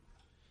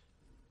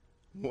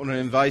I want to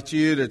invite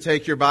you to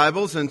take your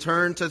Bibles and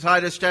turn to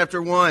Titus chapter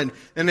 1.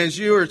 And as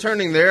you are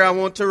turning there, I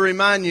want to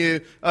remind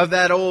you of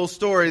that old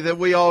story that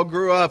we all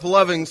grew up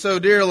loving so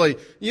dearly.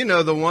 You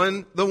know the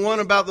one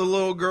about the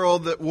little girl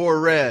that wore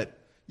red.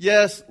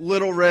 Yes,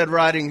 Little Red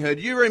Riding Hood.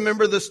 You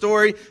remember the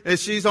story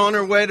as she's on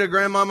her way to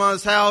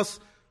Grandmama's house?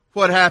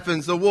 What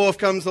happens? The wolf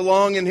comes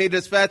along and he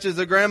dispatches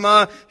the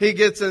grandma. He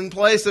gets in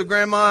place of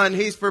grandma and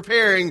he's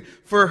preparing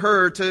for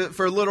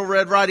Little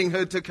Red Riding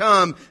Hood to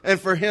come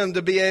and for him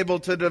to be able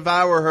to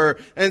devour her.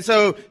 And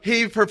so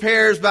he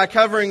prepares by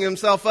covering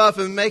himself up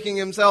and making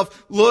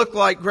himself look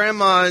like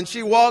grandma. And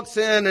she walks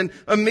in and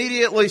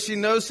immediately she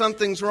knows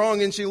something's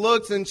wrong and she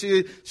looks and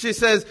she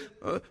says,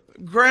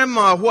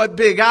 "Grandma, what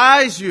big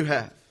eyes you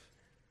have.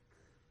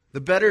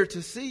 The better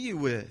to see you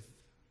with."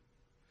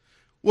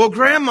 "Well,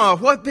 Grandma,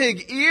 what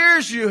big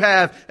ears you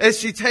have," as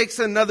she takes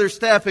another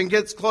step and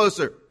gets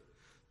closer.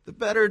 "The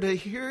better to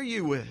hear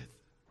you with."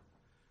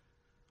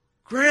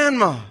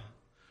 "Grandma,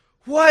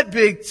 what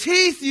big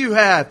teeth you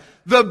have.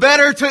 The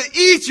better to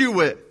eat you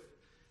with."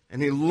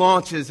 And he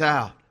launches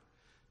out.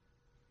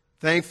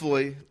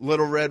 Thankfully,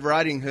 Little Red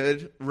Riding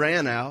Hood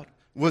ran out,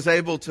 was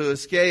able to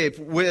escape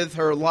with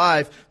her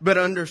life. But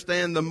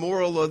understand the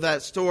moral of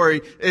that story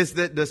is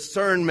that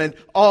discernment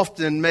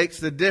often makes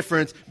the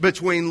difference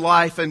between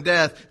life and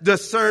death.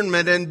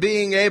 Discernment and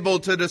being able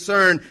to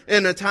discern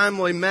in a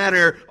timely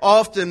manner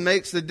often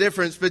makes the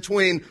difference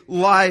between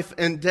life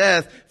and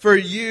death. For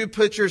you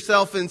put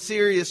yourself in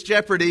serious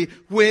jeopardy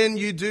when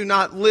you do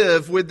not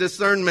live with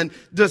discernment.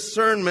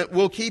 Discernment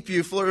will keep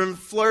you from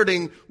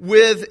flirting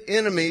with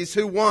enemies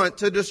who want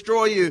to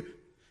destroy you.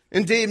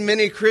 Indeed,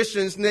 many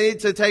Christians need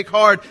to take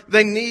heart.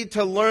 They need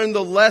to learn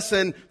the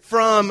lesson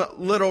from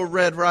Little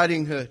Red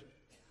Riding Hood.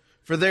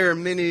 For there are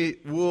many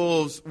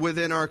wolves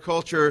within our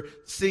culture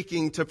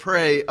seeking to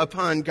prey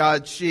upon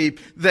God's sheep.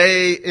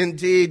 They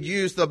indeed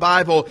use the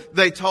Bible.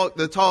 They talk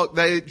the talk.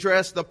 They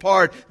dress the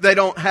part. They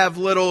don't have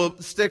little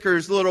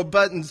stickers, little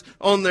buttons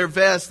on their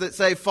vests that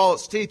say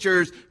false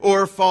teachers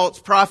or false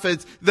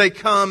prophets. They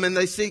come and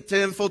they seek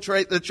to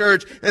infiltrate the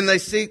church and they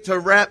seek to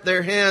wrap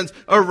their hands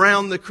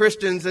around the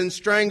Christians and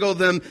strangle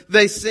them.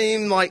 They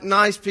seem like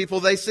nice people.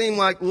 They seem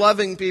like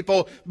loving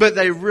people, but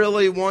they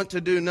really want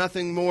to do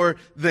nothing more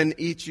than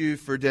eat you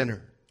for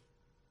dinner.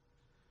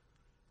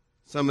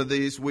 Some of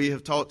these we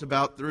have talked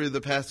about through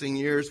the passing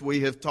years. We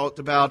have talked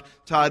about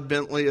Todd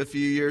Bentley a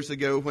few years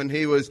ago when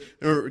he was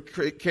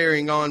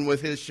carrying on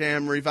with his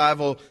sham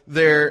revival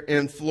there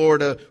in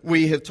Florida.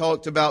 We have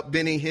talked about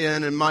Benny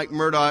Hinn and Mike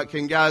Murdoch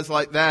and guys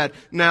like that.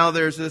 Now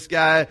there's this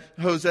guy,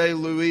 Jose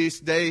Luis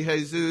de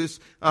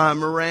Jesus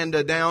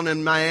Miranda, down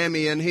in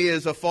Miami, and he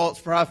is a false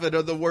prophet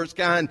of the worst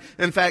kind.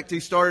 In fact, he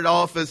started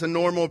off as a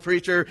normal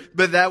preacher,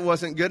 but that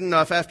wasn't good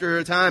enough. After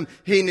a time,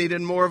 he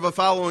needed more of a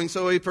following,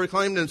 so he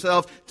proclaimed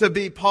himself to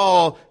be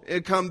Paul,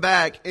 come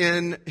back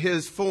in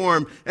his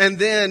form. And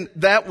then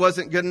that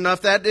wasn't good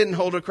enough. That didn't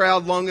hold a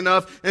crowd long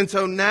enough. And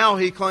so now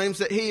he claims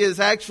that he is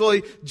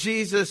actually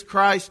Jesus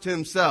Christ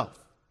himself.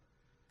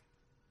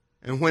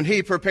 And when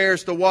he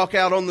prepares to walk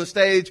out on the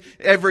stage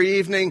every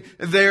evening,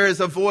 there is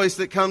a voice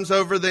that comes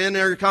over the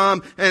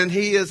intercom and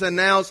he is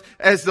announced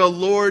as the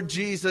Lord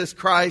Jesus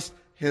Christ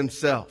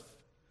himself.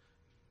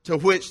 To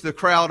which the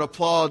crowd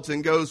applauds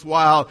and goes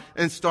wild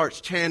and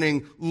starts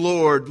chanting,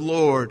 "Lord,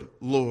 Lord,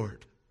 Lord."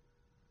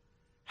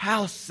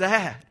 How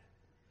sad.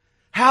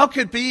 How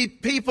could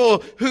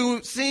people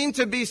who seem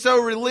to be so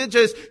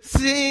religious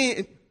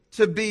seem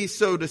to be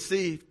so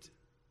deceived?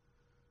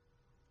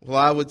 Well,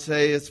 I would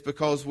say it's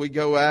because we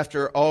go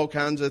after all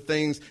kinds of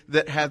things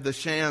that have the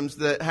shams,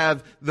 that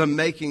have the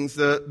makings,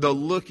 the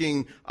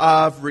looking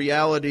of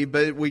reality.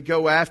 But we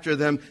go after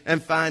them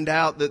and find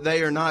out that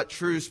they are not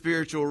true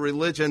spiritual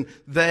religion.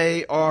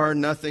 They are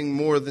nothing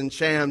more than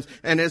shams.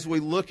 And as we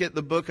look at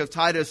the book of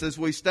Titus, as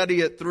we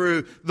study it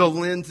through the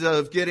lens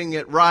of getting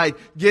right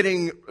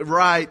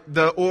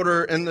the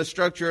order and the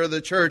structure of the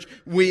church,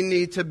 we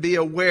need to be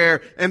aware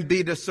and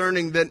be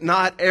discerning that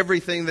not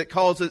everything that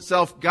calls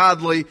itself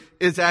godly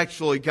is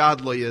actually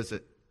godly, is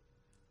it?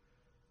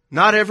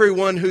 Not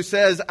everyone who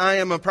says, "I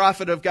am a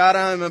prophet of God,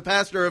 I am a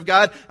pastor of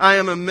God, I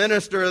am a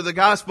minister of the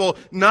gospel,"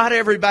 not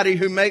everybody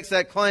who makes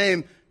that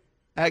claim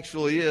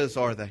actually is,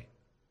 are they?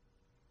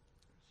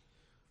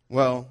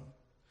 Well,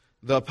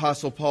 the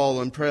Apostle Paul,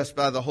 impressed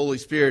by the Holy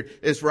Spirit,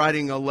 is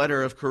writing a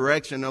letter of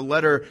correction, a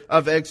letter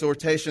of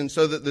exhortation,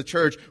 so that the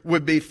church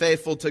would be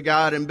faithful to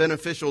God and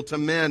beneficial to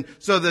men,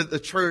 so that the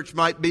church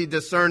might be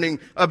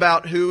discerning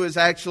about who is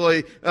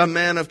actually a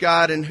man of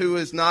God and who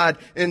is not.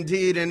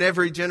 Indeed, in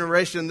every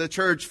generation, the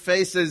church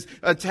faces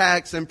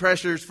attacks and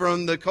pressures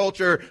from the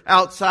culture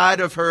outside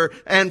of her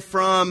and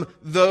from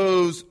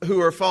those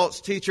who are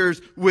false teachers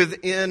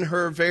within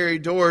her very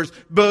doors.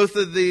 Both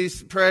of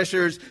these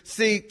pressures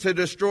seek to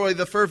destroy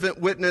the fervent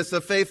witness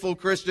of faithful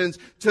Christians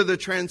to the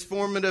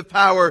transformative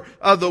power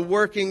of the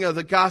working of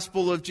the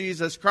gospel of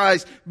Jesus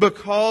Christ.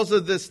 Because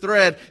of this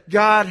threat,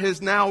 God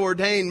has now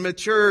ordained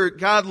mature,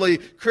 godly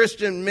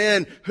Christian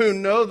men who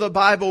know the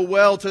Bible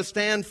well to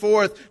stand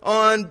forth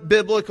on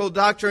biblical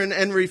doctrine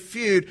and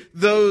refute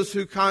those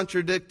who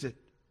contradict it.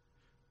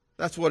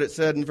 That's what it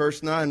said in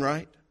verse 9,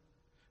 right?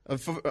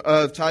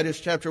 Of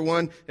Titus chapter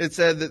 1, it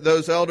said that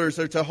those elders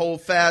are to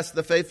hold fast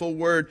the faithful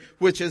word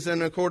which is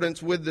in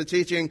accordance with the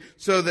teaching,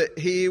 so that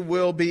he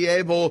will be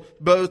able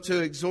both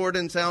to exhort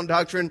in sound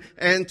doctrine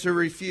and to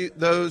refute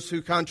those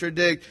who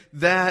contradict.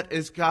 That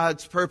is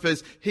God's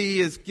purpose. He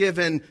has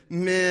given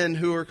men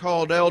who are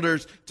called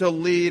elders to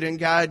lead and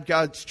guide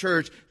God's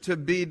church, to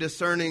be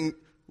discerning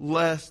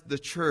lest the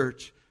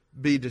church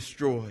be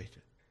destroyed.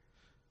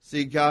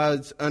 See,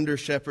 God's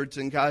under-shepherds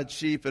and God's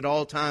sheep at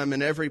all time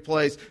in every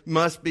place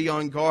must be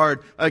on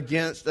guard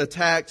against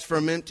attacks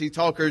from empty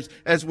talkers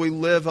as we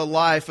live a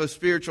life of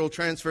spiritual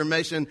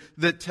transformation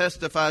that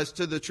testifies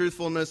to the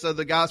truthfulness of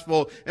the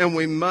gospel. And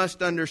we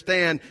must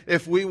understand,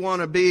 if we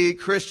want to be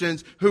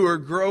Christians who are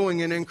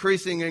growing and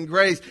increasing in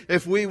grace,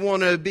 if we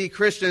want to be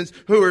Christians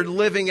who are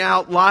living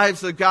out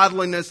lives of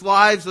godliness,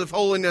 lives of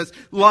holiness,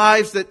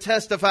 lives that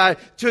testify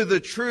to the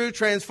true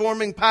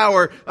transforming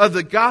power of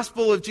the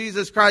gospel of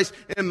Jesus Christ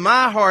in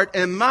my heart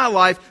and my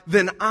life,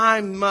 then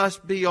I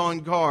must be on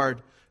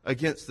guard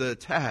against the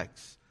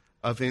attacks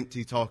of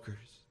empty talkers.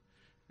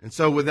 And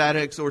so with that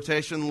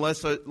exhortation,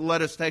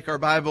 let us take our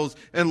Bibles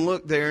and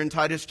look there in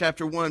Titus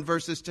chapter 1,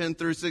 verses 10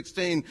 through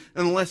 16.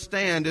 And let's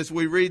stand as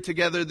we read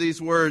together these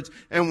words,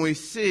 and we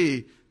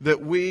see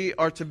that we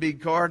are to be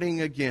guarding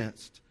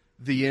against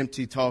the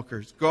empty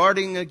talkers.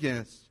 Guarding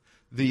against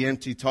the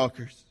empty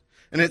talkers.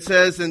 And it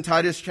says in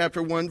Titus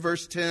chapter 1,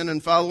 verse 10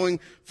 and following,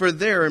 "For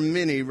there are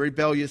many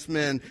rebellious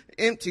men,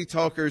 empty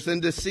talkers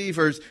and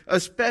deceivers,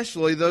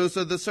 especially those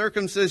of the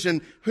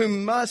circumcision, who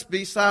must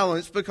be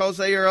silenced because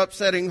they are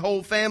upsetting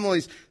whole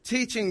families,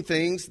 teaching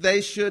things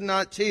they should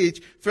not teach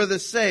for the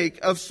sake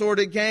of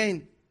sordid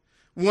gain.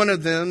 One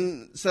of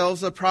them,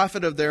 selves a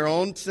prophet of their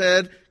own,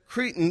 said,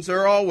 'Cretans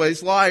are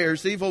always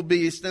liars, evil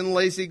beasts, and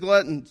lazy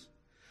gluttons.'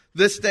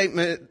 This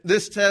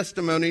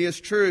testimony is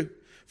true.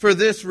 For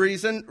this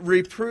reason,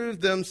 reprove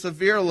them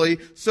severely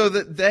so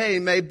that they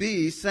may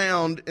be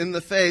sound in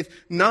the faith,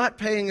 not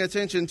paying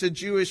attention to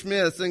Jewish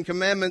myths and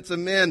commandments of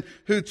men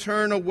who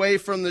turn away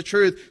from the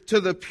truth. To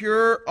the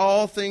pure,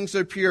 all things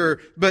are pure,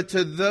 but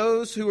to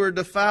those who are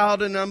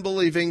defiled and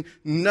unbelieving,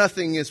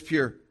 nothing is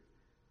pure.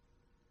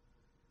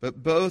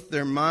 But both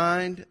their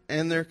mind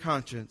and their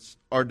conscience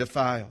are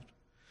defiled.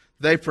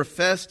 They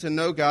profess to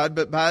know God,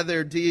 but by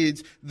their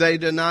deeds they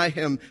deny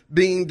Him,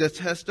 being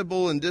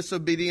detestable and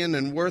disobedient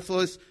and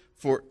worthless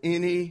for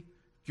any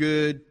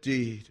good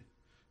deed.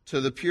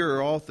 To the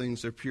pure, all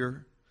things are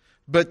pure.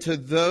 But to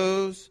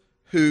those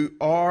who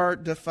are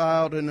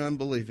defiled and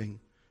unbelieving,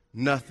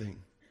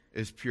 nothing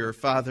is pure."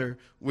 Father,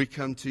 we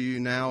come to you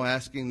now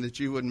asking that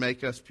you would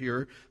make us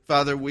pure.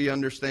 Father, we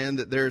understand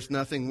that there is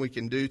nothing we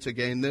can do to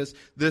gain this.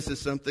 This is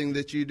something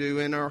that you do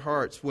in our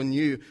hearts when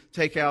you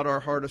take out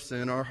our heart of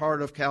sin, our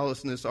heart of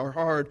callousness, our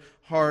hard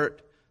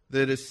heart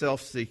that is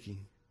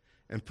self-seeking,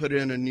 and put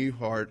in a new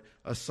heart,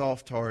 a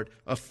soft heart,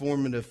 a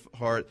formative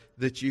heart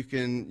that you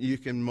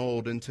can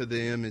mold into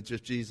the image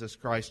of Jesus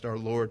Christ our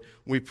Lord.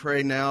 We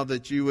pray now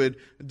that you would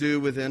do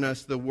within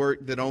us the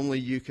work that only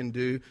you can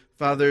do.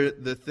 Father,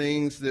 the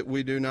things that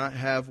we do not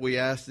have, we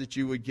ask that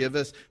you would give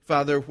us.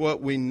 Father,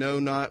 what we know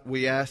not,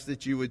 we ask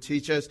that you would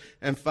teach us.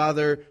 And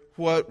Father,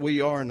 what we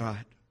are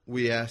not,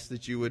 we ask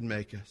that you would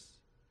make us.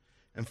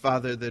 And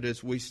Father, that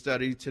as we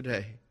study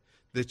today,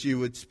 that you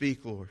would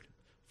speak, Lord,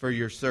 for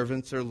your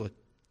servants are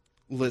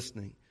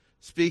listening.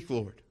 Speak,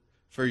 Lord,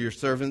 for your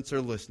servants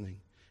are listening.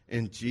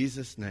 In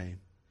Jesus' name,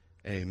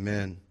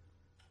 amen.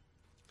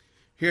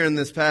 Here in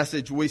this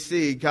passage, we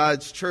see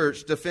God's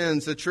church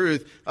defends the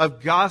truth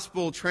of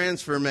gospel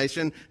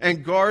transformation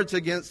and guards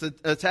against the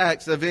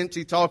attacks of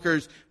empty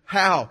talkers.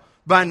 How?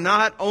 By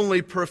not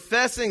only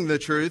professing the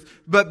truth,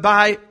 but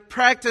by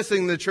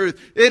practicing the truth.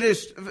 It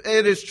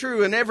is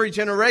true in every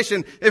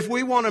generation. If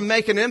we want to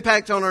make an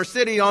impact on our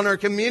city, on our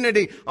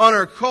community, on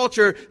our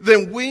culture,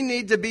 then we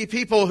need to be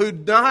people who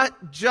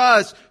not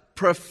just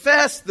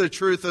profess the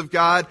truth of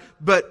God,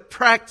 but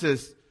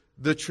practice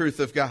the truth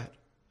of God.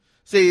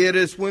 See, it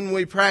is when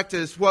we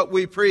practice what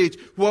we preach,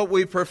 what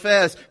we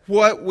profess,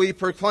 what we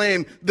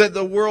proclaim, that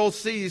the world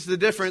sees the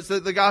difference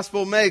that the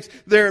gospel makes.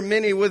 There are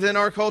many within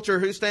our culture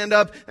who stand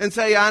up and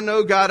say, "I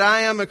know God,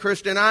 I am a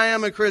Christian,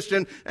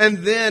 and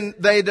then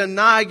they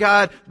deny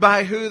God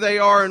by who they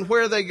are and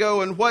where they go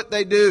and what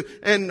they do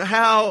and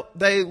how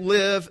they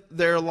live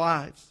their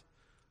lives.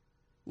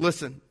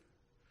 Listen,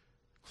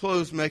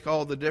 clothes make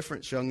all the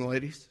difference, young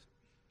ladies.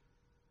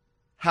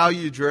 How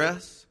you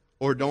dress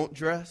or don't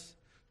dress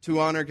to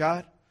honor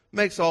God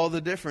makes all the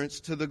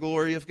difference to the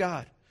glory of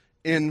God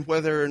in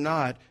whether or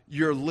not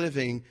you're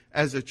living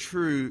as a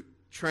true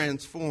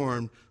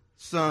transformed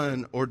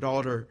son or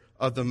daughter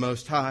of the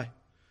Most High.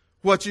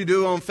 What you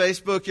do on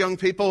Facebook, young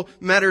people,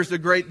 matters a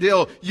great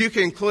deal. You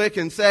can click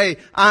and say,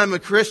 "I'm a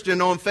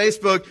Christian" on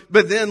Facebook,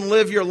 but then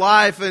live your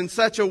life in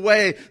such a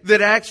way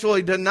that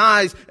actually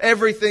denies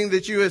everything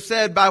that you have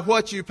said by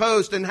what you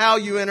post and how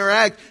you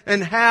interact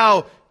and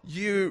how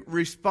you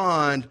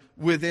respond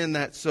within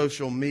that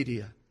social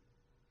media.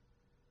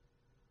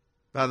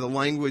 By the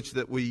language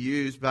that we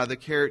use, by the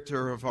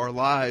character of our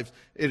lives,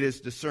 it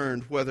is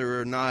discerned whether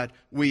or not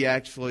we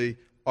actually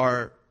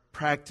are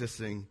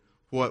practicing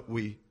what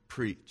we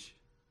preach.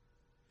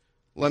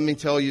 Let me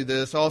tell you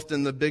this,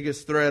 often the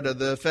biggest threat of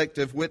the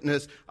effective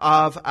witness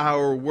of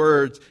our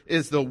words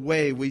is the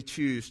way we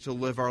choose to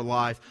live our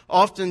life.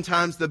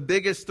 Oftentimes the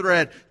biggest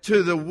threat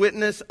to the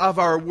witness of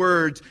our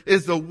words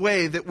is the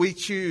way that we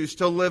choose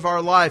to live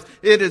our life.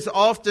 It is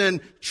often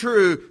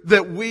true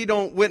that we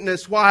don't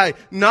witness. Why?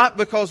 Not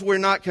because we're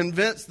not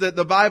convinced that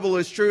the Bible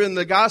is true and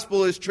the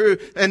gospel is true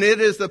and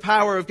it is the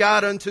power of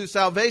God unto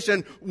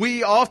salvation.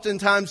 We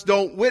oftentimes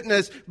don't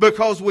witness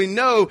because we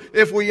know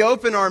if we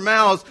open our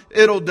mouths,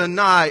 it'll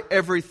deny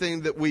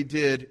everything that we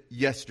did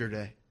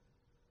yesterday.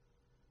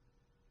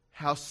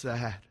 How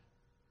sad.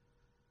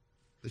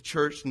 The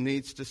church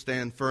needs to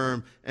stand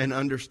firm and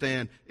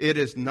understand it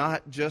is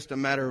not just a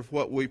matter of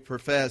what we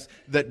profess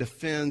that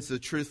defends the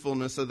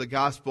truthfulness of the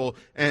gospel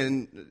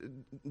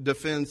and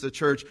defends the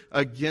church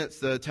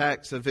against the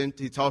attacks of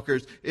empty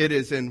talkers. It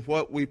is in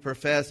what we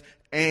profess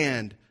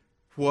and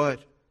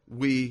what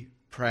we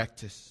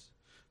practice.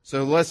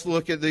 So let's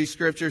look at these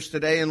scriptures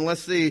today and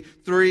let's see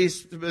three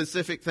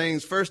specific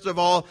things. First of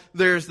all,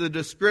 there's the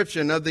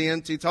description of the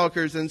empty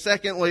talkers. And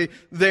secondly,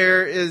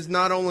 there is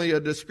not only a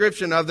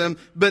description of them,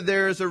 but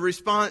there is a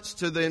response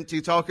to the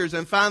empty talkers.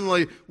 And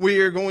finally, we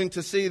are going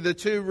to see the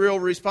two real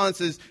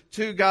responses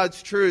to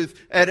God's truth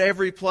at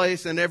every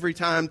place and every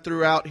time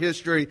throughout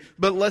history.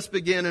 But let's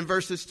begin in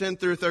verses 10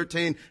 through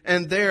 13.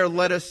 And there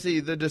let us see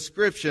the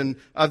description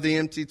of the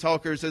empty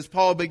talkers. As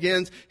Paul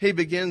begins, he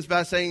begins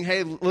by saying,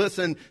 hey,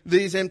 listen,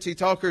 these empty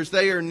talkers,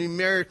 they are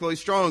numerically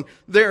strong.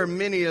 There are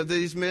many of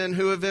these men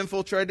who have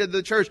infiltrated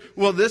the church.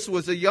 Well, this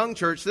was a young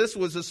church. This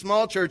was a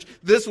small church.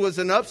 This was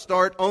an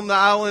upstart on the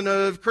island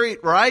of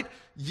Crete, right?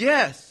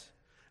 Yes.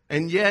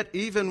 And yet,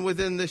 even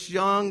within this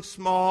young,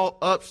 small,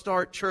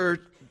 upstart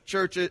church,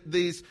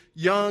 these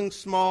young,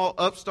 small,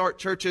 upstart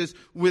churches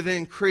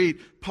within Crete,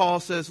 Paul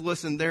says,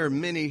 listen, there are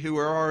many who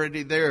are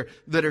already there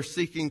that are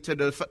seeking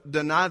to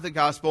deny the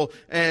gospel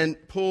and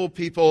pull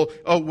people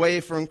away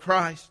from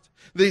Christ.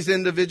 These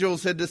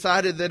individuals had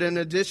decided that in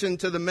addition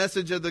to the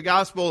message of the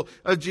gospel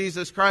of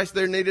Jesus Christ,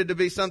 there needed to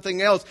be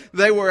something else.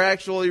 They were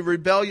actually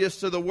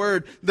rebellious to the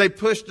word. They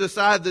pushed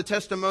aside the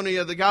testimony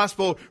of the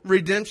gospel,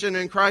 redemption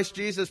in Christ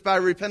Jesus by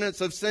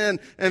repentance of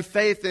sin and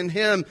faith in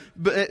Him.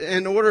 But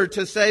in order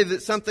to say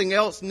that something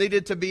else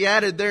needed to be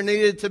added, there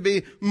needed to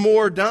be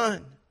more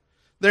done.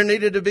 There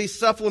needed to be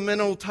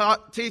supplemental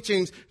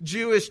teachings,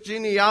 Jewish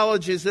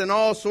genealogies, and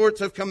all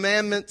sorts of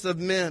commandments of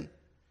men.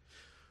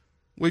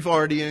 We've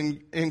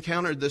already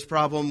encountered this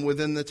problem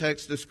within the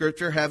text of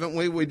Scripture, haven't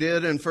we? We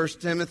did in 1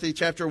 Timothy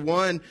chapter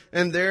 1,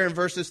 and there in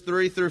verses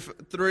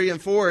 3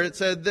 and 4, it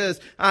said this,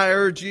 I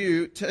urge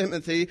you,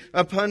 Timothy,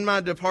 upon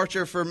my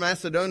departure for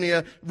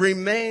Macedonia,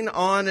 remain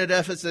on at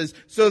Ephesus,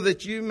 so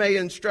that you may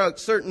instruct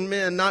certain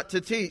men not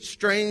to teach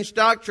strange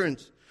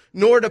doctrines,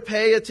 nor to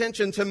pay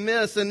attention to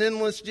myths and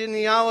endless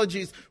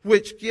genealogies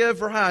which give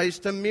rise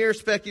to mere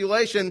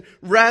speculation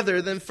rather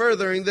than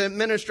furthering the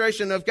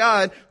administration of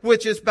God,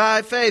 which is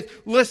by faith.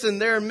 Listen,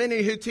 there are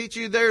many who teach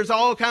you there's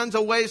all kinds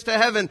of ways to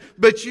heaven,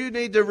 but you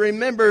need to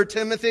remember,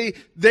 Timothy,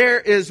 there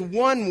is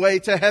one way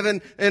to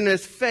heaven, and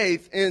it's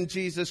faith in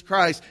Jesus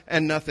Christ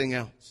and nothing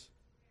else.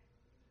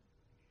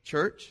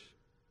 Church,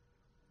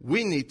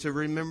 we need to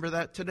remember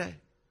that today.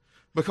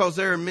 Because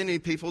there are many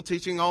people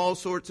teaching all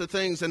sorts of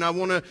things, and I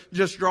want to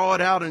just draw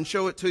it out and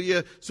show it to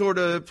you sort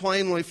of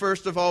plainly.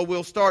 First of all,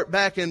 we'll start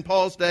back in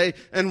Paul's day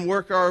and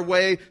work our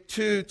way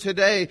to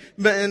today.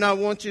 And I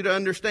want you to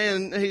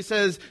understand, he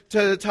says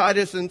to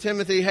Titus and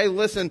Timothy, hey,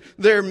 listen,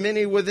 there are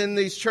many within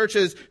these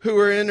churches who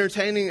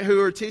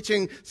are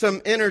teaching some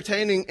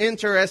entertaining,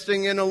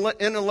 interesting,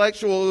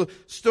 intellectual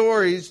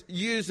stories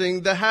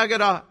using the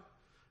Haggadah.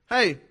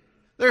 Hey,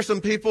 there's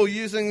some people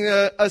using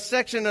a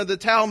section of the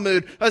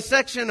Talmud, a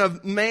section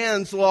of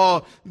man's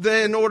law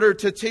in order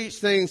to teach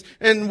things.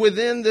 And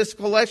within this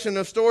collection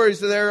of stories,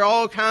 there are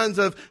all kinds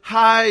of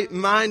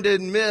high-minded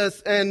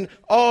myths and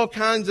all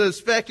kinds of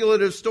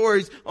speculative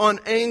stories on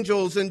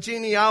angels and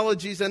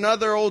genealogies and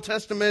other Old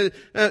Testament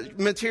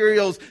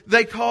materials.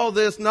 They call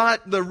this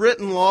not the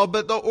written law,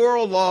 but the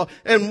oral law.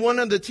 And one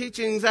of the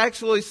teachings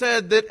actually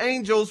said that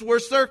angels were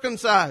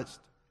circumcised.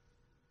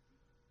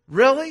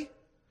 Really?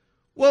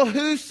 Well,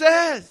 who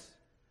says?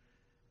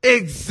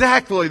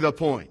 Exactly the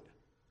point.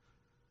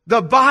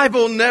 The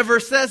Bible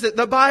never says it.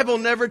 The Bible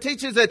never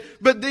teaches it.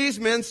 But these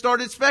men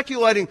started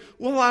speculating.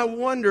 Well, I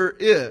wonder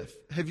if,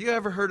 have you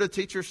ever heard a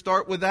teacher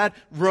start with that?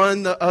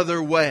 Run the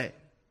other way.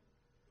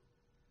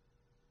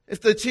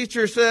 If the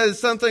teacher says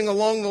something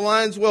along the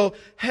lines, well,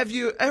 have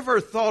you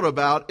ever thought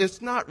about,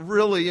 it's not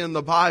really in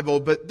the Bible,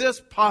 but this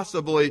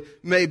possibly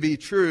may be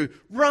true.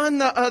 Run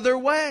the other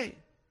way.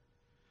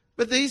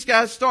 But these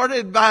guys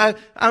started by,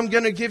 I'm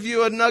going to give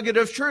you a nugget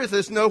of truth.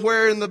 It's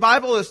nowhere in the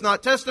Bible. It's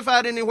not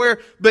testified anywhere.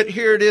 But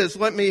here it is.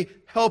 Let me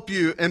help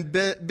you and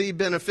be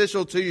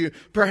beneficial to you.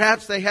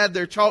 Perhaps they had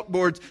their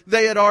chalkboards.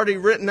 They had already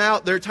written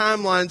out their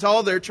timelines,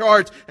 all their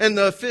charts, and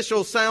the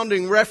official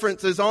sounding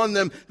references on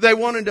them. They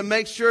wanted to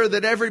make sure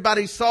that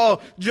everybody saw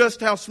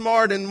just how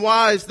smart and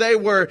wise they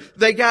were.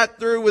 They got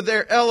through with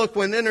their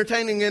eloquent,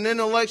 entertaining, and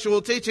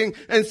intellectual teaching,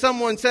 and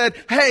someone said,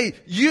 hey,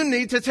 you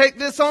need to take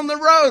this on the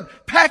road.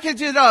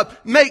 Package it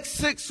up. Make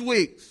 6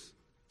 weeks.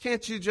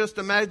 Can't you just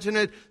imagine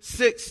it?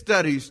 6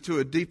 studies to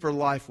a deeper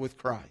life with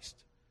Christ.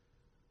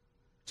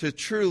 To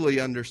truly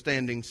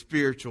understanding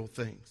spiritual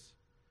things.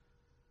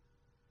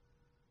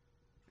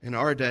 In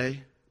our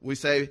day, we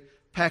say,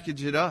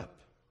 package it up.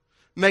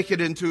 Make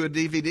it into a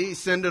DVD.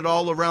 Send it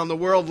all around the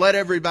world. Let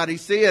everybody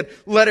see it.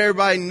 Let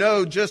everybody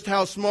know just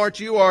how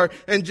smart you are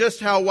and just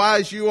how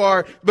wise you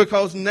are,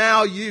 because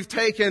now you've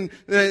taken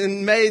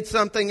and made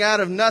something out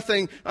of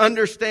nothing.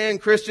 Understand,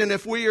 Christian,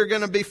 if we are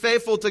going to be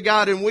faithful to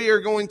God and we are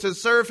going to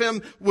serve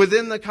Him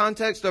within the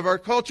context of our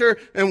culture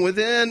and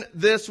within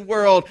this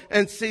world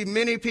and see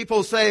many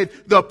people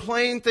saved, the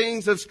plain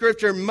things of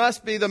Scripture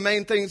must be the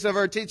main things of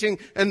our teaching,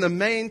 and the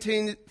main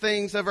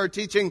things of our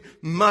teaching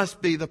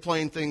must be the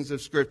plain things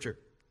of Scripture.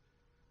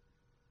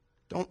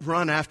 Don't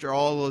run after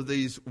all of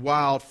these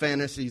wild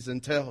fantasies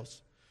and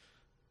tales.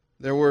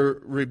 There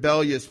were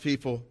rebellious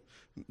people.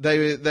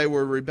 They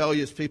were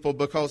rebellious people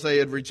because they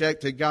had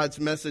rejected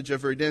God's message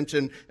of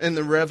redemption and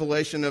the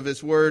revelation of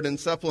His Word and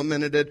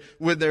supplemented it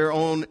with their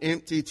own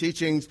empty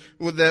teachings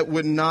that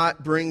would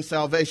not bring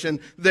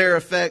salvation. Their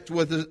effect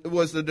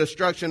was the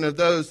destruction of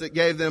those that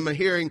gave them a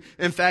hearing.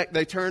 In fact,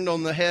 they turned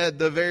on the head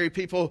the very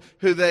people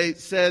who they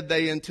said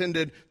they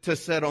intended to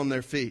set on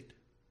their feet.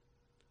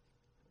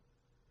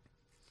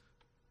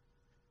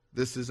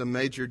 This is a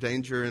major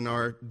danger in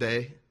our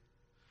day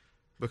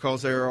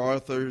because there are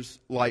authors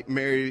like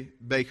Mary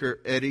Baker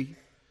Eddy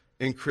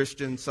in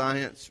Christian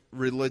Science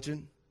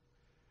Religion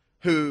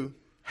who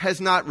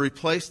has not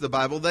replaced the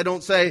Bible. They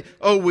don't say,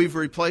 oh, we've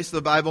replaced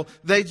the Bible.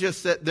 They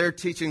just set their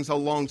teachings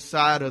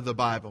alongside of the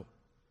Bible.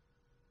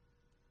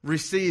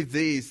 Receive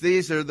these.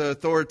 These are the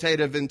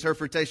authoritative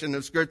interpretation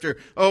of Scripture.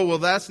 Oh, well,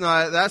 that's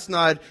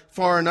not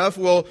far enough.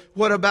 Well,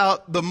 what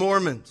about the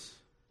Mormons?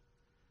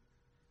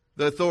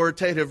 The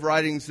authoritative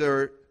writings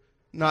are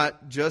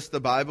not just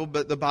the Bible,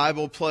 but the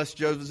Bible plus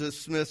Joseph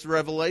Smith's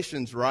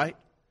revelations, right?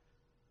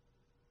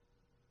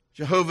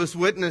 Jehovah's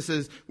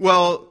Witnesses,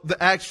 well,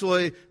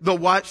 the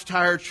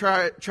Watchtower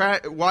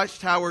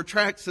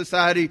Tract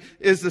Society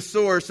is the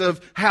source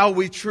of how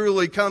we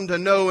truly come to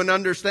know and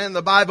understand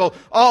the Bible.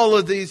 All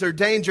of these are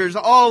dangers.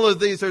 All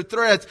of these are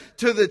threats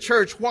to the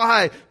church.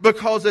 Why?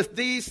 Because if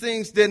these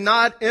things did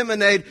not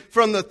emanate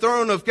from the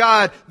throne of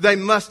God, they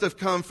must have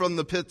come from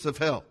the pits of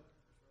hell.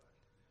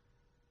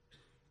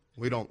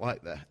 We don't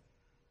like that.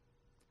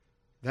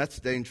 That's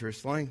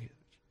dangerous language.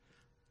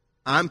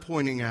 I'm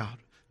pointing out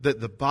that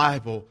the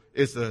Bible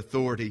is the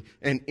authority,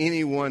 and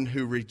anyone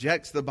who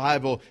rejects the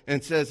Bible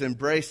and says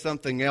embrace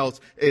something else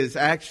is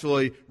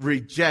actually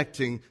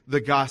rejecting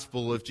the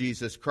gospel of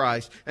Jesus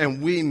Christ.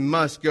 And we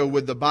must go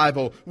with the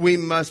Bible. We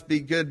must be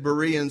good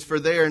Bereans. For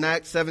there in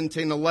Acts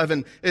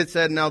 17:11 it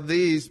said, now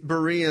these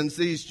Bereans,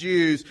 these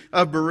Jews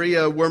of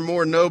Berea, were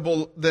more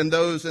noble than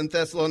those in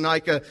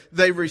Thessalonica.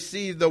 They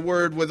received the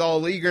word with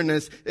all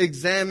eagerness,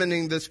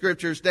 examining the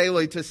Scriptures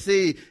daily to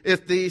see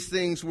if these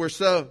things were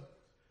so.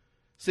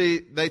 See,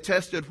 they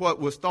tested what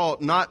was thought,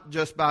 not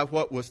just by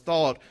what was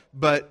thought,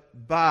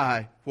 but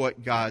by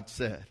what God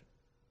said.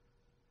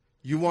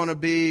 You want to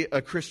be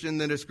a Christian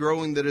that is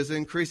growing, that is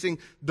increasing?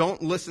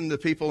 Don't listen to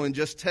people and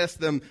just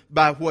test them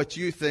by what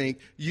you think.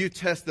 You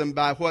test them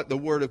by what the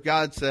Word of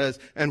God says,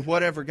 and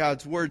whatever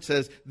God's Word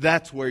says,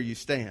 that's where you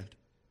stand.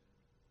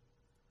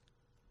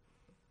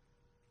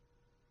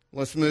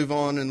 Let's move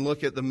on and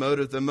look at the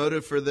motive. The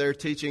motive for their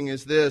teaching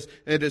is this.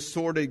 It is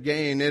sordid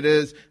gain. It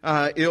is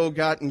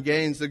ill-gotten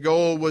gains. The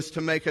goal was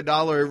to make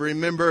 $1.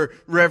 Remember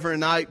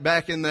Reverend Ike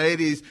back in the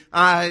 80s.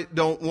 I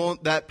don't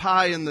want that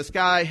pie in the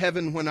sky,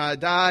 heaven when I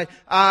die.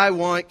 I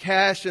want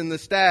cash in the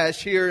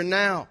stash here and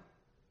now.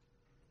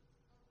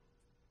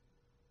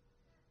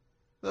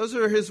 Those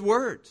are his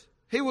words.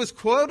 He was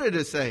quoted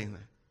as saying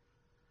that.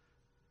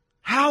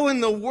 How in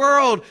the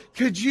world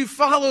could you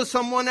follow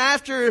someone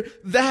after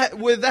that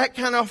with that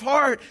kind of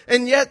heart?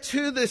 And yet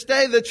to this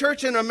day, the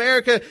church in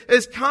America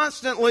is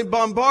constantly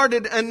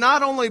bombarded, and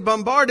not only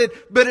bombarded,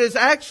 but is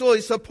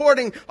actually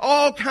supporting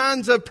all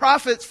kinds of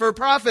prophets for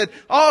profit,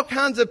 all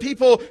kinds of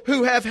people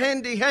who have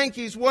handy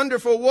hankies,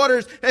 wonderful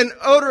waters, and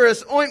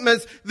odorous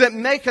ointments that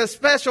make a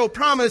special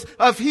promise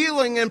of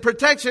healing and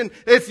protection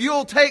if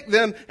you'll take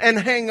them and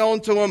hang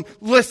on to them.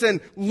 Listen,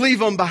 leave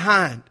them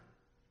behind.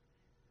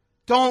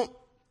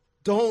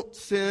 Don't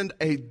send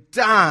a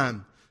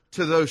dime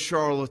to those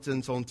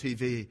charlatans on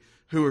TV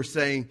who are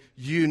saying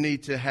you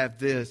need to have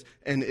this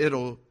and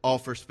it'll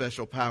offer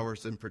special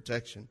powers and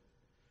protection.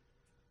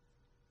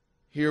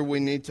 Here we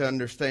need to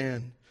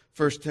understand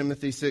 1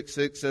 Timothy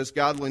 6:6 says,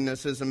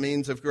 godliness is a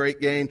means of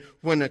great gain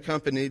when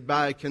accompanied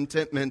by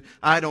contentment.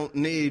 I don't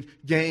need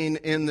gain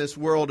in this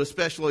world,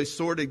 especially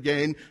sordid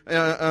gain,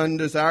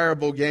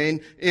 undesirable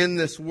gain in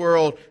this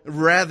world.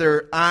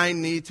 Rather, I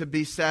need to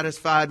be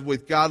satisfied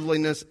with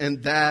godliness,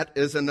 and that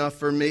is enough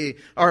for me.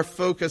 Our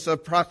focus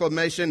of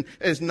proclamation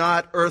is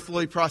not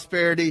earthly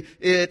prosperity.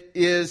 It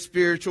is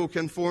spiritual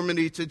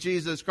conformity to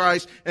Jesus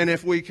Christ. And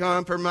if we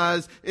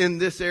compromise in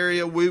this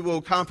area, we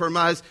will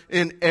compromise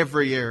in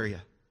every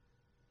area.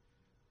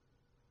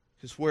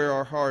 Because where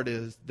our heart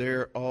is,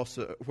 where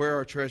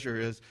our treasure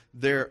is,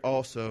 there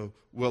also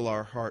will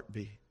our heart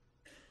be.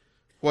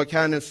 What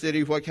kind of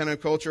city, what kind of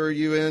culture are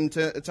you in,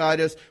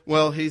 Titus?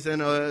 Well, he's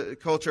in a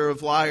culture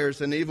of liars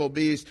and evil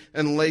beasts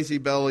and lazy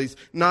bellies.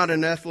 Not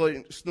an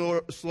ethnic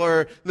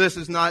slur. This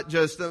is not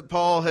just that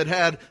Paul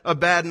had a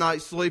bad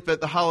night's sleep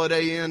at the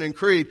Holiday Inn in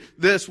Crete.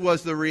 This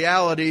was the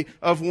reality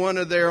of one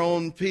of their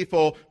own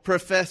people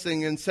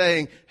professing and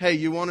saying, hey,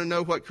 you want to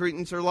know what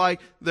Cretans are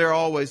like? They're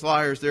always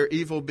liars. They're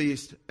evil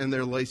beasts and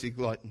they're lazy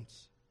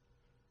gluttons.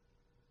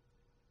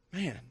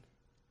 Man,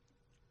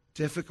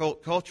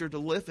 difficult culture to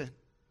live in.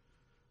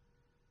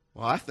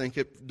 Well, I think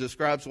it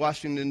describes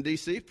Washington,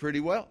 D.C. pretty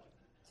well.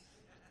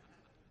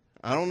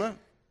 I don't know.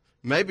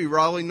 Maybe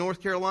Raleigh, North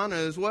Carolina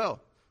as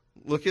well.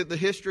 Look at the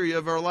history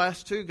of our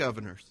last two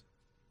governors.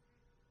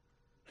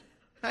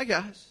 Hey,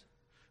 guys.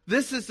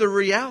 This is the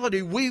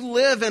reality. We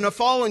live in a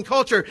fallen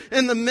culture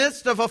in the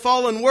midst of a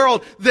fallen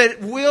world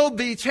that will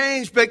be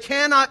changed but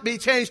cannot be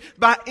changed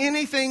by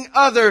anything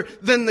other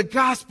than the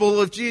gospel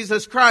of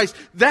Jesus Christ.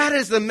 That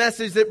is the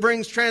message that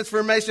brings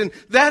transformation.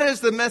 That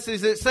is the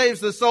message that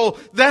saves the soul.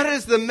 That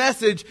is the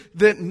message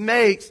that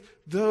makes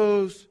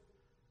those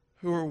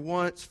who were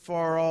once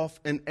far off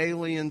and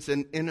aliens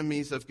and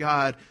enemies of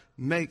God,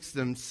 makes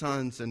them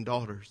sons and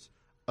daughters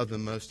of the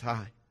Most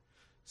High.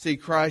 See,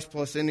 Christ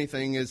plus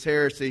anything is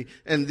heresy.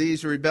 And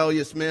these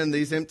rebellious men,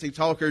 these empty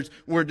talkers,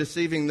 were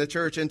deceiving the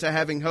church into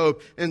having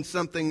hope in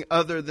something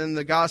other than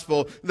the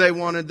gospel. They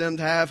wanted them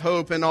to have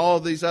hope in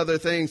all these other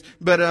things.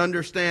 But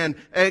understand,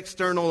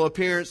 external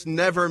appearance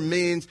never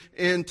means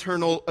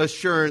internal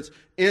assurance.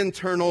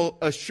 Internal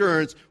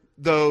assurance,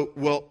 though,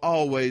 will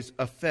always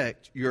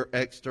affect your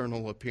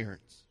external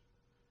appearance.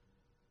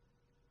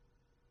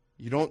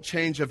 You don't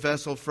change a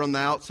vessel from the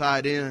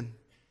outside in.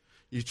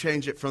 You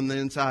change it from the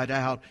inside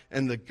out.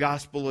 And the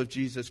gospel of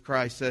Jesus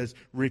Christ says,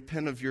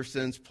 repent of your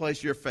sins,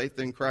 place your faith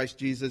in Christ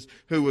Jesus,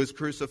 who was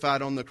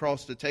crucified on the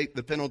cross to take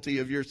the penalty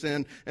of your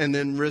sin and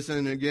then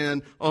risen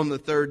again on the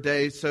third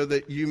day so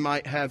that you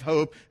might have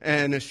hope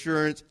and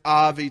assurance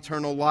of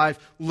eternal life.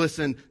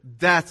 Listen,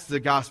 that's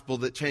the gospel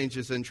that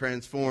changes and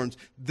transforms.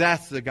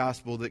 That's the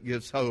gospel that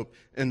gives hope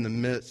in the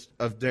midst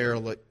of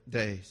derelict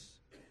days.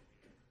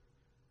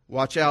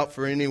 Watch out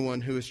for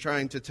anyone who is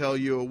trying to tell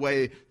you a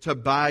way to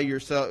buy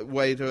yourself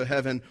way to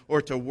heaven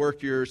or to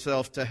work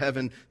yourself to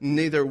heaven.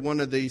 Neither one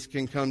of these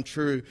can come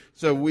true.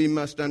 So we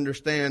must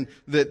understand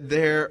that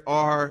there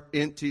are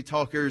empty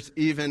talkers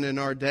even in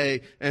our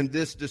day. And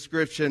this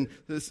description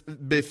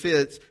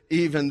befits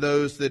even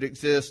those that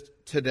exist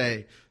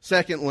today.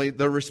 Secondly,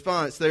 the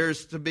response.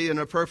 There's to be an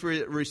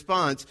appropriate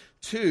response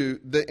to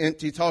the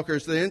empty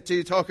talkers. The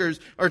empty talkers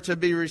are to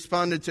be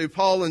responded to.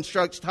 Paul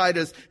instructs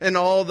Titus and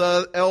all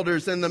the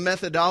elders in the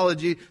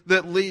methodology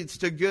that leads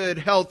to good,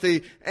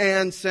 healthy,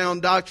 and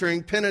sound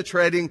doctrine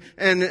penetrating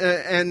and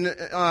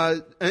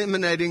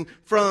emanating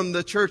from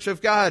the church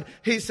of God.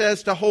 He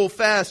says to hold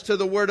fast to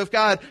the word of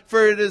God,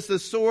 for it is the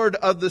sword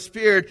of the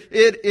Spirit.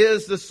 It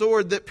is the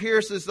sword that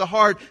pierces the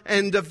heart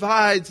and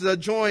divides the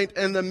joint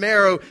and the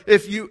marrow.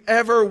 If you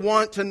ever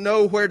want to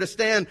know where to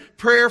stand,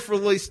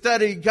 prayerfully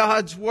study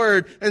God's word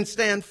and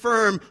stand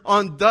firm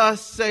on thus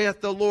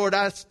saith the Lord.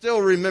 I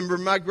still remember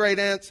my great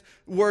aunt's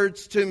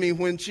words to me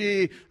when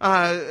she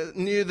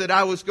knew that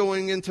I was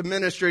going into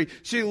ministry.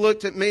 She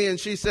looked at me and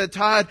she said,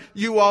 Todd,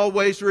 you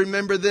always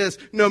remember this.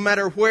 No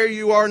matter where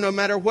you are, no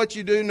matter what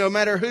you do, no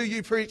matter who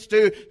you preach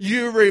to,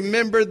 you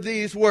remember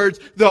these words.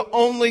 The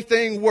only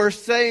thing worth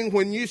saying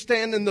when you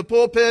stand in the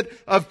pulpit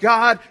of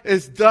God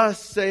is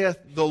thus saith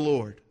the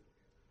Lord.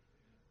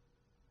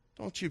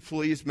 Don't you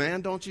please,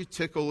 man. Don't you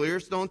tickle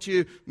ears. Don't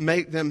you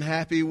make them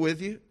happy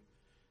with you.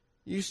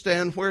 You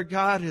stand where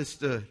God has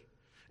stood.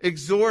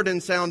 Exhort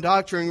in sound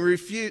doctrine.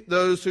 Refute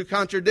those who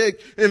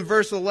contradict. In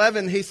verse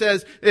 11, he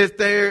says, if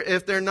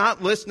they're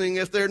not listening,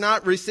 if they're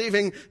not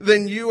receiving,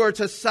 then you are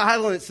to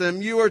silence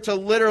them. You are to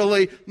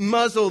literally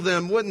muzzle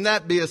them. Wouldn't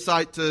that be a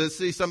sight to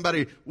see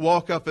somebody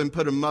walk up and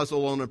put a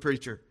muzzle on a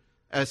preacher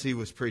as he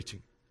was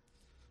preaching?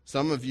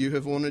 Some of you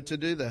have wanted to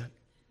do that.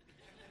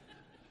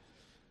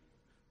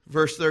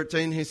 Verse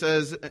 13, he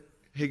says,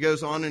 He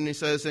goes on and he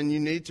says, and you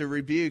need to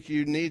rebuke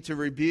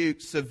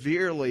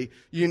severely.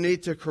 You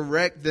need to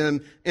correct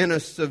them in a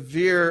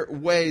severe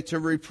way, to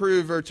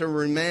reprove or to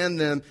reprimand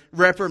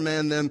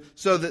them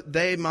so that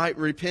they might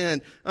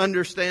repent.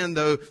 Understand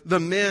though,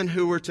 the men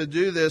who were to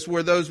do this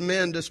were those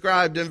men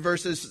described in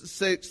verses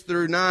 6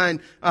 through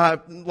 9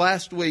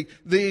 last week.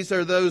 These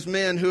are those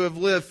men who have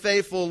lived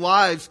faithful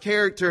lives.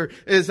 Character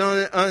is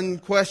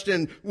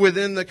unquestioned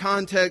within the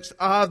context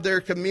of their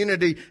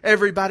community.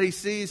 Everybody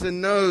sees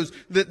and knows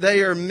that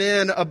they are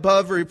men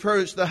above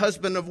reproach, the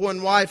husband of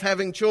one wife,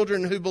 having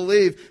children who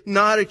believe,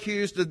 not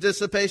accused of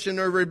dissipation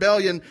or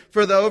rebellion.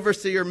 For the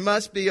overseer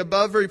must be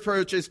above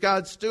reproach as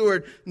God's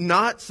steward,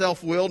 not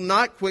self-willed,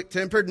 not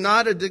quick-tempered,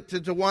 not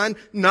addicted to wine,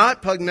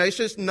 not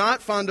pugnacious,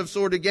 not fond of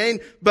sordid gain,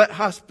 but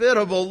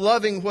hospitable,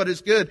 loving what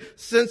is good,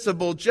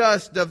 sensible,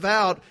 just,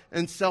 devout,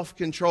 and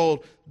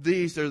self-controlled.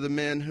 These are the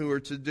men who are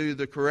to do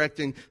the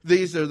correcting.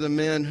 These are the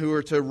men who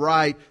are to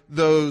right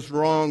those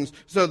wrongs.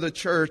 So the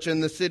church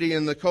and the city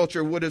and the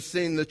culture would have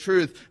seen the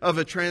truth of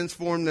a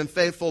transformed and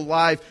faithful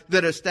life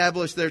that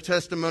established their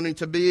testimony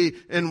to be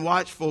in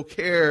watchful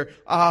care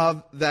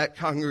of that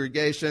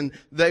congregation.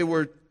 They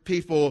were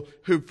people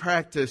who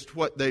practiced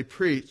what they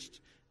preached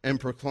and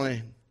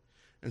proclaimed.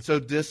 And so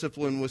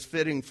discipline was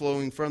fitting,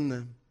 flowing from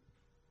them.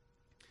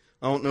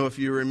 I don't know if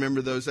you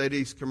remember those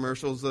 80s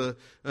commercials. The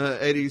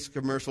 80s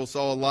commercial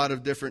saw a lot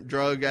of different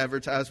drug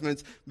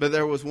advertisements, but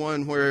there was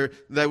one where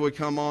they would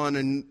come on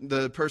and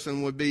the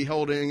person would be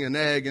holding an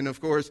egg. And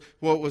of course,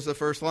 what was the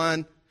first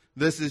line?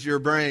 This is your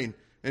brain.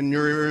 And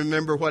you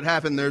remember what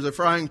happened. There's a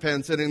frying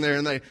pan sitting there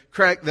and they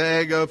crack the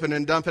egg open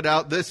and dump it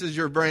out. This is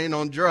your brain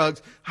on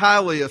drugs.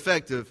 Highly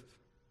effective.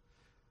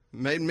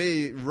 Made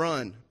me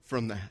run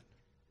from that.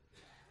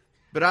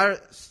 But I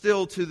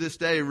still to this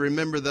day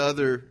remember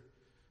the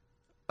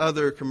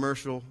other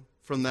commercial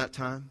from that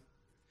time.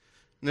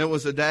 And it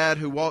was a dad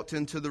who walked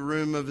into the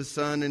room of his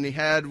son and he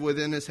had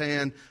within his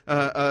hand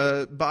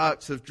a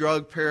box of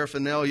drug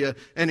paraphernalia,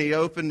 and he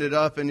opened it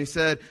up and he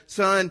said,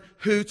 "Son,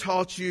 who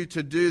taught you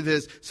to do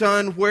this?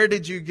 Son, where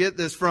did you get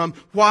this from?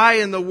 Why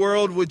in the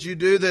world would you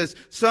do this?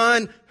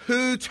 Son,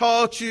 who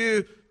taught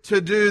you to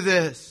do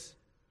this?"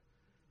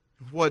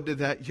 What did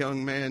that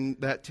young man,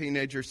 that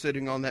teenager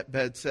sitting on that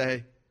bed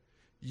say?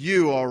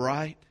 "You, all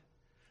right.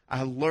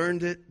 I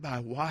learned it by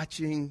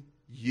watching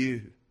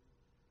you."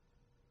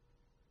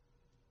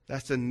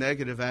 That's a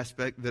negative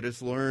aspect that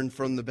is learned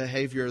from the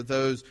behavior of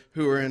those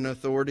who are in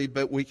authority.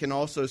 But we can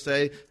also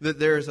say that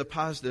there is a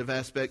positive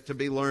aspect to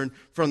be learned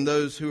from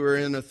those who are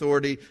in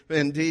authority.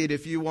 Indeed,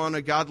 if you want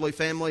a godly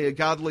family, a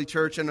godly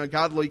church, and a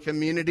godly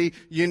community,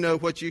 you know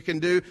what you can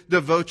do.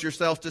 Devote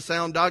yourself to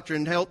sound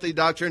doctrine, healthy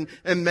doctrine,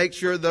 and make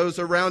sure those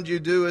around you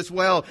do as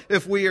well.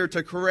 If we are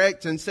to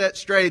correct and set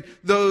straight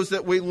those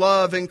that we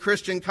love in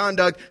Christian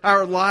conduct,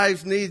 our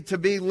lives need to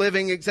be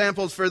living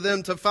examples for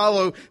them to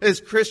follow. As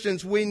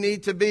Christians, we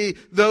need to be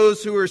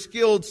those who are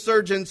skilled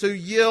surgeons who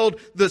yield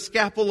the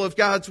scalpel of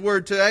God's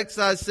word to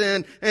excise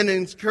sin and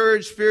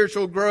encourage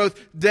spiritual growth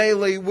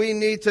daily. We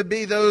need to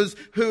be those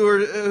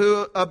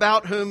who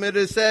about whom it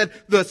is said,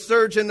 the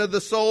surgeon of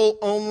the soul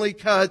only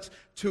cuts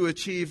to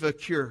achieve a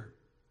cure.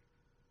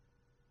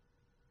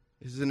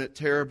 Isn't it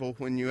terrible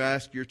when you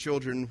ask your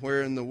children,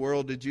 where in the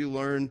world did you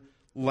learn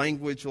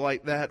language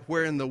like that?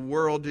 Where in the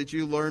world did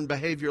you learn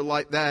behavior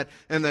like that?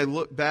 And they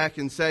look back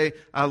and say,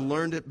 "I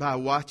learned it by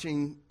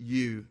watching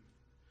you.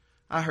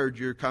 I heard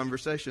your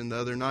conversation the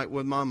other night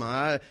with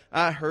Mama.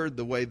 I heard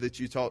the way that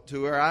you talked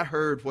to her. I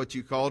heard what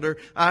you called her.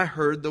 I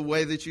heard the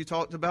way that you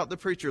talked about the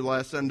preacher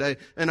last Sunday,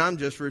 and I'm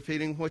just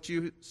repeating what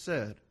you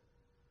said."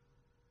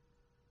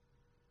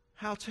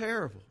 How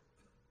terrible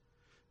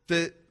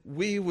that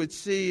we would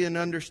see and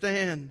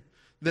understand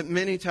that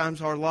many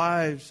times our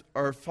lives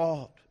are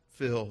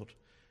fault-filled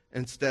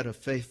instead of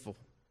faithful.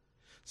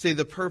 See,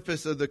 the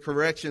purpose of the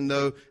correction,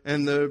 though,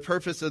 and the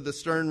purpose of the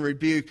stern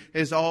rebuke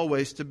is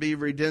always to be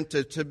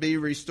redemptive, to be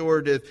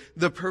restorative.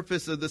 The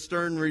purpose of the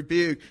stern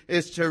rebuke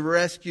is to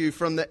rescue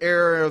from the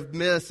error of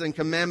myths and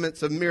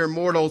commandments of mere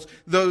mortals,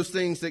 those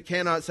things that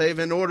cannot save,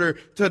 in order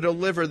to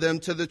deliver them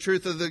to the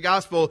truth of the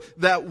gospel,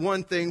 that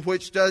one thing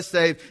which does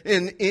save.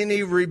 In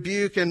any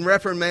rebuke and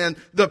reprimand,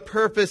 the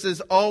purpose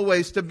is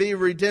always to be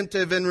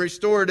redemptive and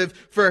restorative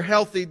for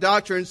healthy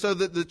doctrine, so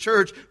that the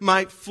church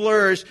might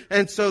flourish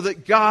and so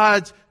that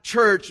God's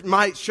church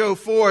might show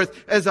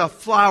forth as a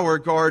flower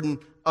garden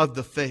of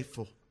the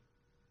faithful.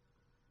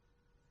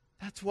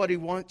 That's what He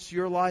wants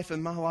your life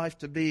and my life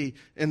to be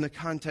in the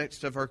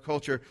context of our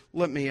culture.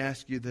 Let me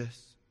ask you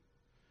this.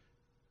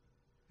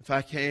 If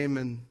I came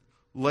and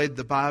laid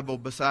the Bible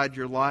beside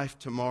your life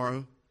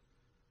tomorrow,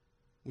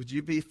 would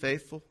you be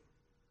faithful?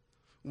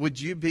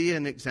 Would you be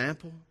an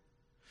example?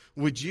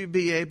 Would you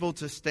be able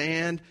to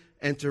stand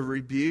and to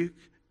rebuke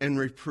and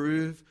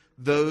reprove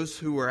those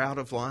who are out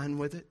of line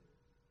with it?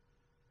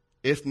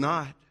 If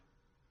not,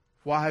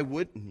 why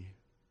wouldn't you?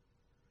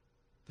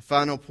 The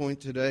final point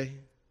today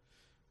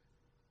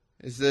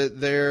is that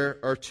there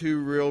are two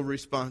real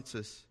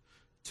responses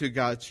to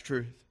God's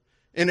truth.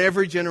 In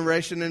every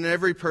generation, in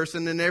every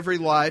person, in every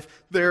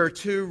life, there are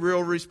two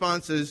real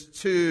responses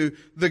to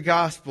the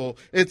gospel.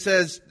 It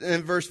says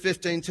in verse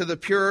 15, to the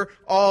pure,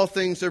 all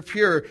things are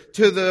pure.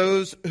 To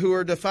those who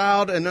are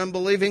defiled and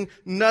unbelieving,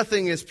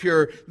 nothing is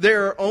pure.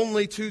 There are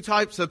only two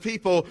types of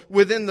people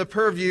within the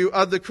purview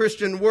of the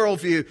Christian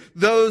worldview.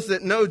 Those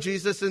that know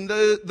Jesus and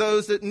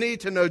those that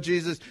need to know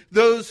Jesus.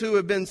 Those who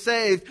have been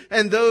saved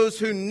and those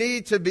who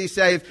need to be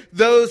saved.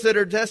 Those that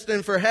are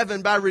destined for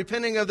heaven by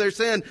repenting of their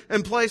sin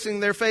and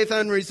placing their faith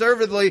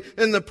unreservedly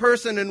in the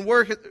person and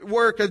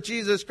work of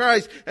Jesus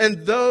Christ, and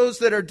those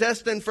that are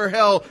destined for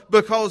hell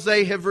because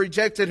they have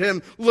rejected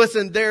Him.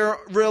 Listen, there are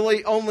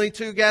really only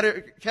two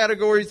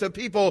categories of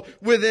people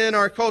within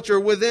our culture,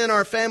 within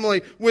our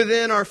family,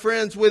 within our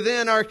friends,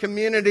 within our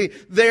community.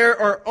 There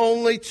are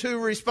only two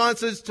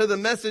responses to the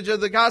message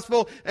of the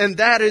gospel, and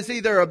that is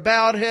either a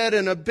bowed head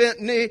and a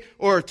bent knee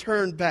or a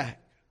turned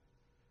back.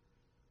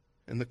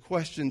 And the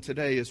question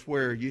today is,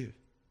 where are you?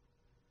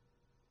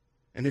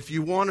 And if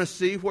you want to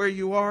see where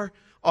you are,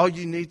 all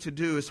you need to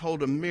do is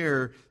hold a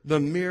mirror, the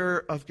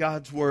mirror of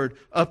God's Word,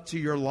 up to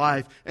your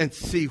life and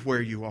see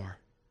where you are.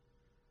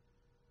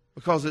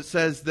 Because it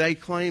says they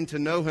claim to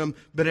know Him,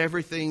 but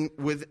everything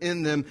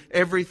within them,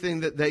 everything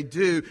that they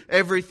do,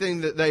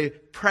 everything that they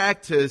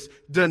practice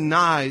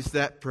denies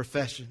that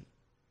profession.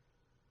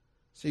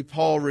 See,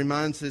 Paul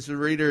reminds his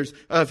readers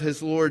of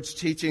his Lord's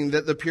teaching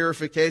that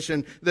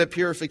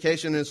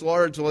purification is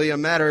largely a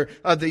matter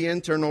of the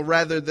internal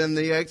rather than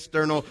the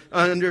external.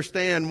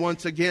 Understand,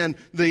 once again,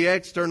 the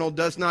external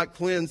does not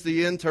cleanse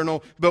the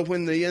internal, but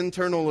when the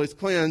internal is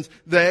cleansed,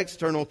 the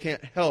external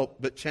can't help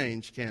but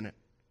change, can it?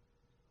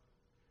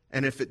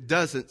 And if it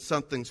doesn't,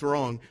 something's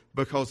wrong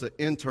because the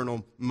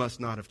internal must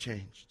not have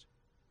changed.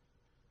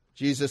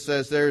 Jesus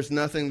says there is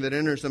nothing that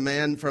enters a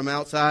man from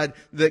outside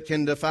that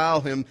can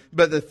defile him,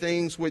 but the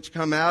things which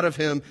come out of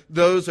him,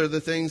 those are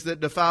the things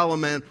that defile a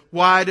man.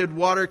 Why did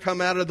water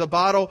come out of the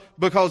bottle?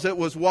 Because it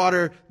was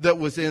water that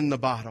was in the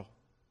bottle.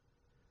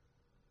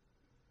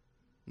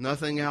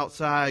 Nothing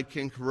outside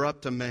can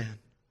corrupt a man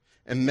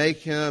and make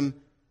him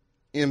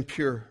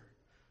impure.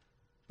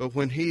 But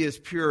when he is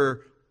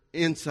pure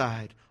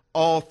inside,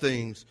 all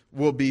things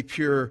will be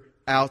pure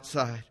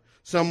outside.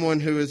 Someone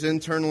who is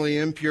internally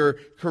impure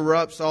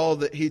corrupts all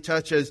that he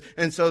touches.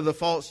 And so the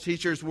false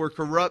teachers were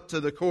corrupt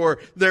to the core.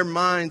 Their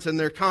minds and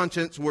their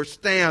conscience were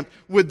stamped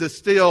with the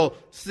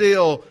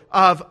seal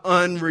of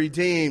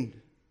unredeemed.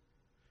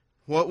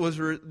 What was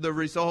the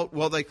result?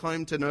 Well, they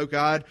claimed to know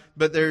God,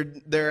 but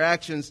their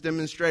actions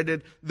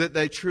demonstrated that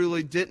they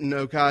truly didn't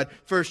know God.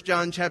 1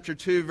 John chapter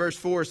 2 verse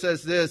 4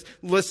 says this,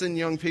 listen,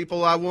 young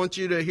people, I want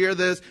you to hear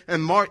this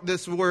and mark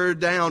this word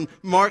down.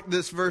 Mark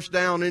this verse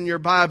down in your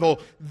Bible.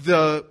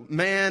 The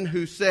man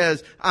who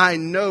says, I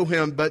know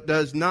Him, but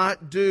does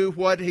not do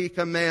what He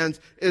commands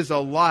is a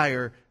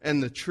liar,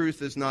 and the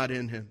truth is not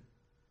in him.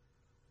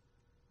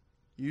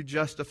 You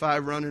justify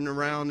running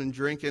around and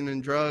drinking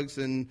and drugs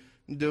and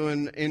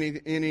doing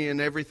any and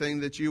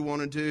everything that you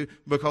want to do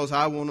because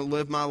I want to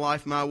live my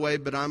life my way,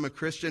 but I'm a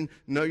Christian.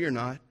 No, you're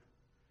not.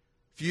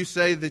 If you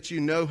say that you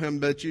know Him,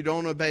 but you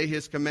don't obey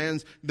His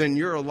commands, then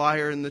you're a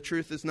liar and the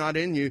truth is not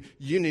in you.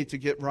 You need to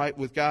get right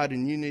with God,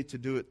 and you need to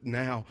do it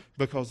now,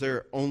 because there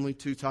are only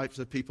two types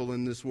of people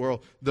in this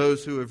world: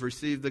 those who have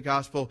received the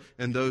gospel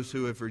and those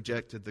who have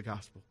rejected the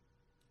gospel.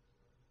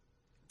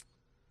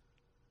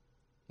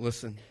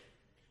 Listen,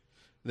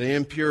 the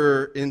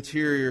impure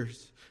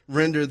interiors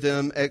render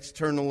them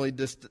externally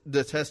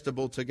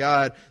detestable to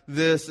God.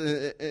 This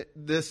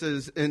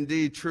is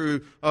indeed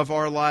true of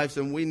our lives,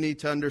 and we need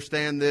to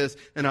understand this,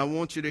 and I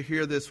want you to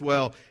hear this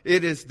well.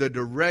 It is the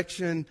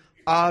direction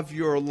of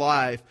your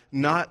life,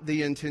 not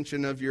the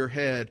intention of your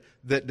head,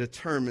 that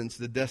determines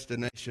the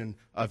destination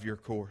of your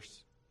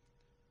course.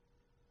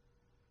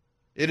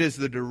 It is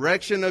the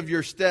direction of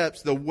your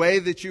steps, the way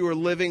that you are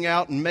living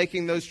out and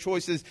making those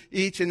choices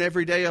each and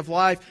every day of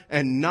life,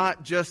 and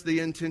not just the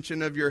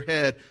intention of your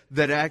head,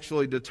 that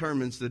actually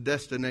determines the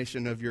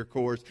destination of your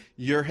course.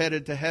 You're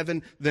headed to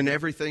heaven, then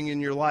everything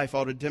in your life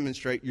ought to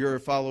demonstrate you're a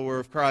follower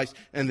of Christ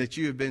and that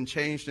you have been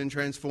changed and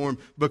transformed.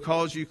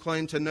 Because you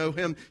claim to know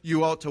Him,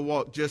 you ought to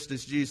walk just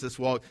as Jesus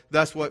walked.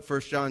 That's what 1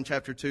 John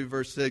chapter 2,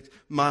 verse 6,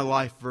 my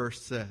life verse,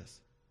 says.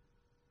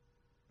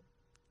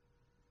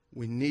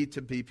 We need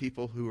to be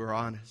people who are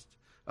honest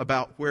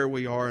about where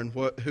we are and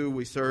who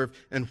we serve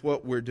and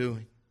what we're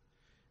doing.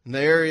 In the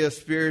area of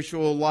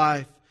spiritual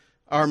life,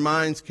 our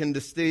minds can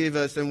deceive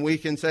us, and we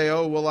can say,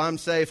 oh, well, I'm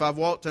safe. I've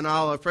walked an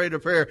aisle. I've prayed a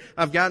prayer.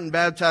 I've gotten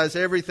baptized.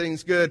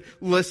 Everything's good.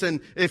 Listen,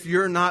 if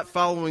you're not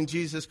following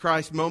Jesus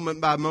Christ moment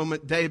by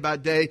moment, day by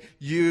day,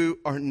 you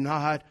are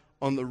not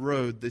on the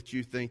road that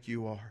you think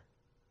you are.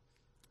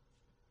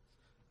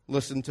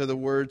 Listen to the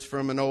words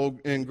from an old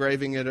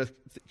engraving at a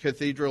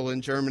cathedral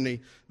in Germany.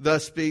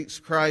 Thus speaks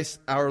Christ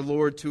our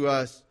Lord to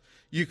us.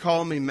 You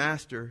call me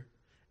master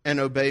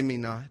and obey me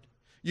not.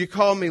 You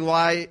call me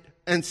light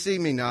and see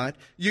me not.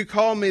 You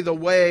call me the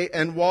way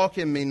and walk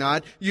in me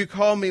not. You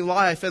call me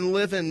life and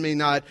live in me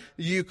not.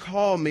 You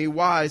call me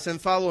wise and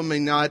follow me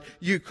not.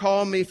 You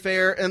call me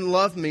fair and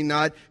love me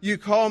not. You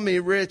call me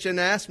rich and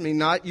ask me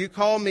not. You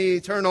call me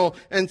eternal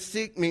and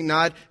seek me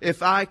not.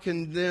 If I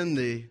condemn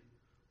thee,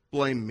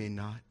 blame me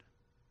not.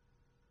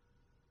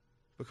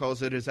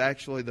 Because it is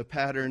actually the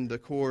pattern, the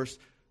course,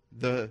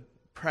 the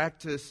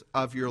practice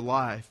of your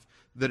life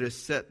that has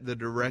set the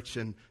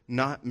direction,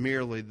 not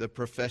merely the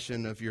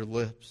profession of your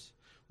lips.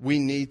 We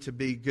need to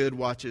be good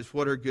watches.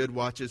 What are good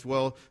watches?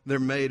 Well, they're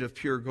made of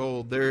pure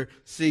gold. They're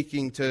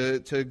seeking to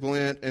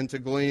glint and to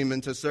gleam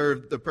and to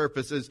serve the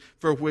purposes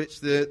for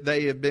which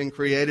they have been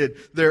created.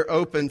 They're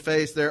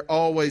open-faced. They're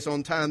always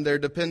on time. They're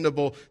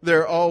dependable.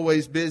 They're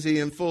always busy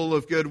and full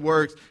of good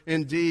works.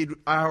 Indeed,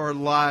 our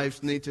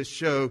lives need to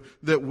show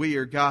that we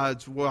are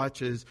God's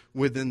watches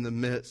within the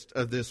midst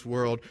of this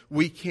world.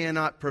 We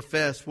cannot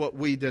profess what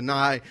we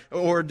deny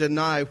or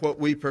deny what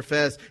we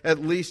profess. At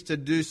least to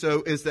do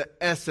so is the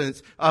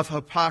essence of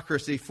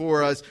hypocrisy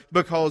for us,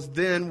 because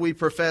then we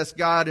profess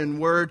God in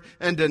word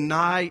and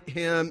deny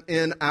Him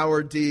in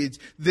our deeds.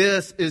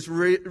 This is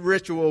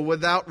ritual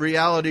without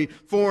reality,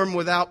 form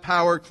without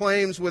power,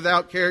 claims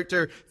without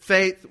character,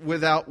 faith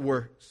without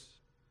works.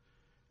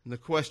 And the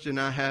question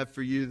I have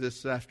for you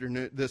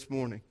this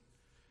morning,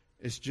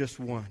 is just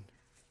one.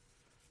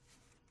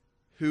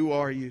 Who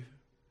are you?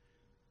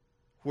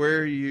 Where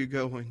are you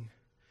going?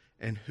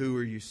 And who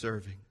are you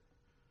serving?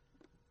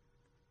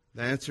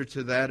 The answer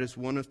to that is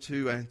one of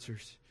two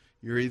answers.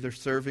 You're either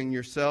serving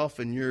yourself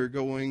and you're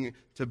going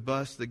to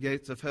bust the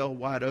gates of hell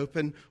wide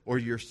open, or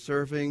you're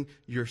serving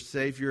your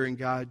Savior and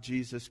God,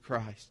 Jesus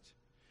Christ.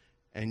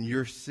 And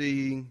you're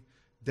seeing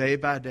day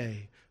by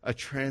day a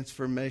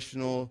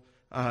transformed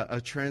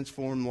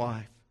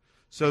life,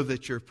 so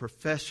that your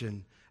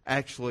profession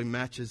actually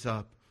matches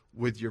up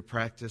with your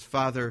practice.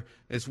 Father,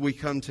 as we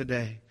come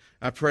today,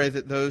 I pray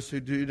that those who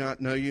do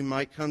not know you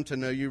might come to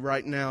know you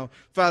right now.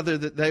 Father,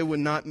 that they would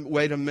not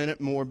wait a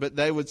minute more, but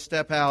they would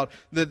step out,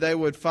 that they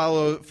would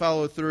follow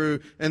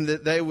through, and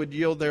that they would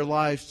yield their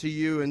lives to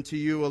you and to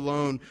you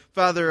alone.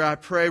 Father, I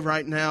pray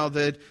right now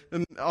that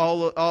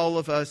all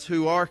of us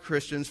who are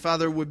Christians,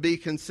 Father, would be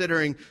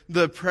considering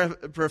the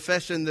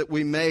profession that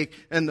we make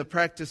and the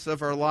practice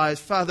of our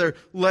lives. Father,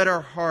 let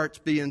our hearts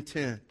be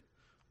intent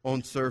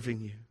on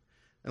serving you,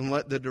 and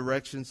let the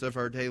directions of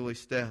our daily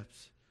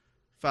steps,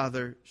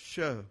 Father,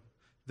 show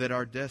that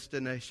our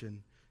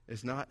destination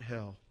is not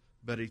hell,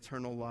 but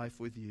eternal life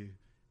with you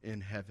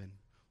in heaven.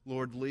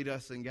 Lord, lead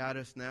us and guide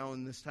us now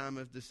in this time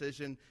of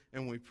decision,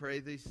 and we pray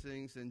these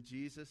things in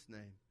Jesus'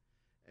 name.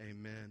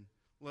 Amen.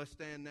 Let's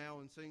stand now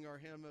and sing our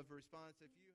hymn of response.